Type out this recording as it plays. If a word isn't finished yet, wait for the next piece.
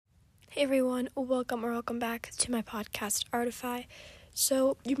Hey everyone, welcome back to my podcast, Artify.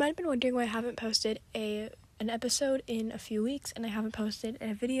 So, you might have been wondering why I haven't posted an episode in a few weeks, and I haven't posted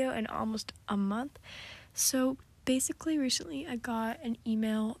a video in almost a month. So, basically, recently I got an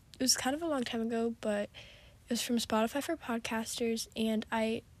email. It was kind of a long time ago, but it was from Spotify for podcasters, and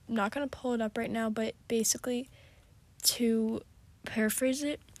I'm not going to pull it up right now, but basically, to paraphrase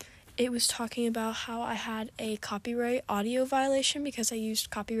it, it was talking about how I had a copyright audio violation because I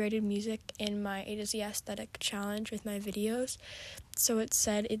used copyrighted music in my A to Z aesthetic challenge with my videos. So it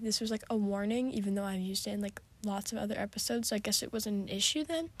said this was like a warning, even though I've used it in like lots of other episodes. So I guess it wasn't an issue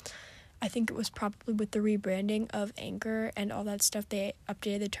then. I think it was probably with the rebranding of Anchor and all that stuff. They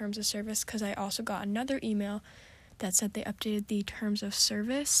updated the terms of service, because I also got another email that said they updated the terms of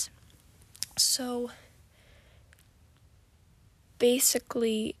service. So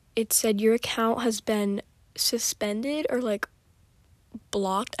basically, it said your account has been suspended or like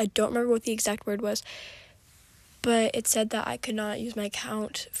blocked. I don't remember what the exact word was, but it said that I could not use my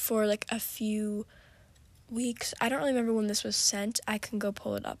account for like a few weeks. I don't really remember when this was sent. I can go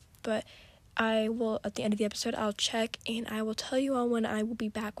pull it up, but I will, at the end of the episode, I'll check and I will tell you all when I will be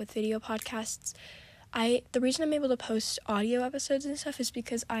back with video podcasts. The reason I'm able to post audio episodes and stuff is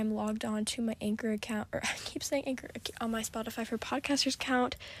because I'm logged on to my Anchor account, or I keep saying Anchor, on my Spotify for Podcasters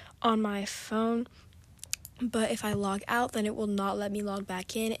account on my phone. But if I log out, then it will not let me log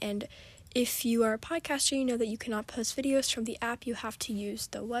back in. And if you are a podcaster, you know that you cannot post videos from the app. You have to use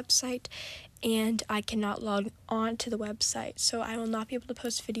the website, and I cannot log on to the website. So I will not be able to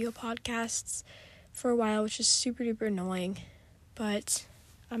post video podcasts for a while, which is super duper annoying. But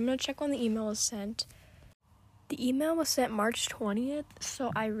I'm going to check when the email was sent. The email was sent March 20th,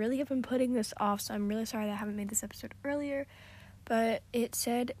 so I really have been putting this off, so I'm really sorry that I haven't made this episode earlier, but it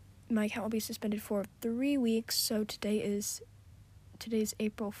said my account will be suspended for 3 weeks, so today's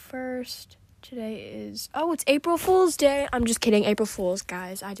April 1st, it's April Fool's Day. I'm just kidding, April Fools,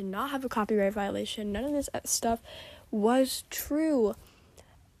 guys. I did not have a copyright violation. None of this stuff was true.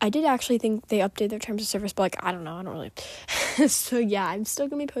 I did actually think they updated their terms of service, but I don't really. So yeah, I'm still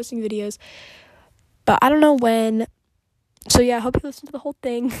gonna be posting videos, but I don't know when. So yeah, I hope you listen to the whole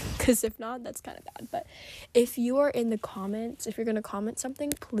thing, because if not, that's kind of bad. But if you are in the comments, if you're going to comment something,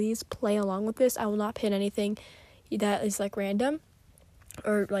 please play along with this. I will not pin anything that is random,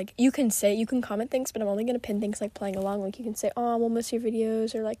 or you can comment things, but I'm only going to pin things playing along. You can say, oh, we'll miss your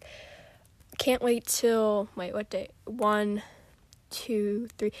videos, or can't wait till, what day? 1, 2,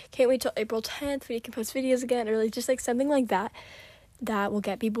 3. Can't wait till April 10th when you can post videos again, or just something like that. That will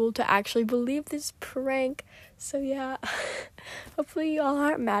get people to actually believe this prank. So yeah, hopefully y'all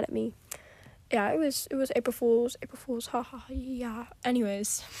aren't mad at me. Yeah, it was April Fools, haha, yeah.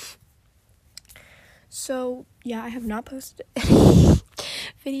 Anyways, so yeah, I have not posted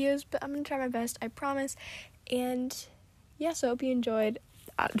videos, but I'm gonna try my best, I promise. And yeah, so I hope you enjoyed.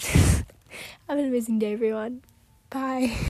 Have an amazing day, everyone. Bye.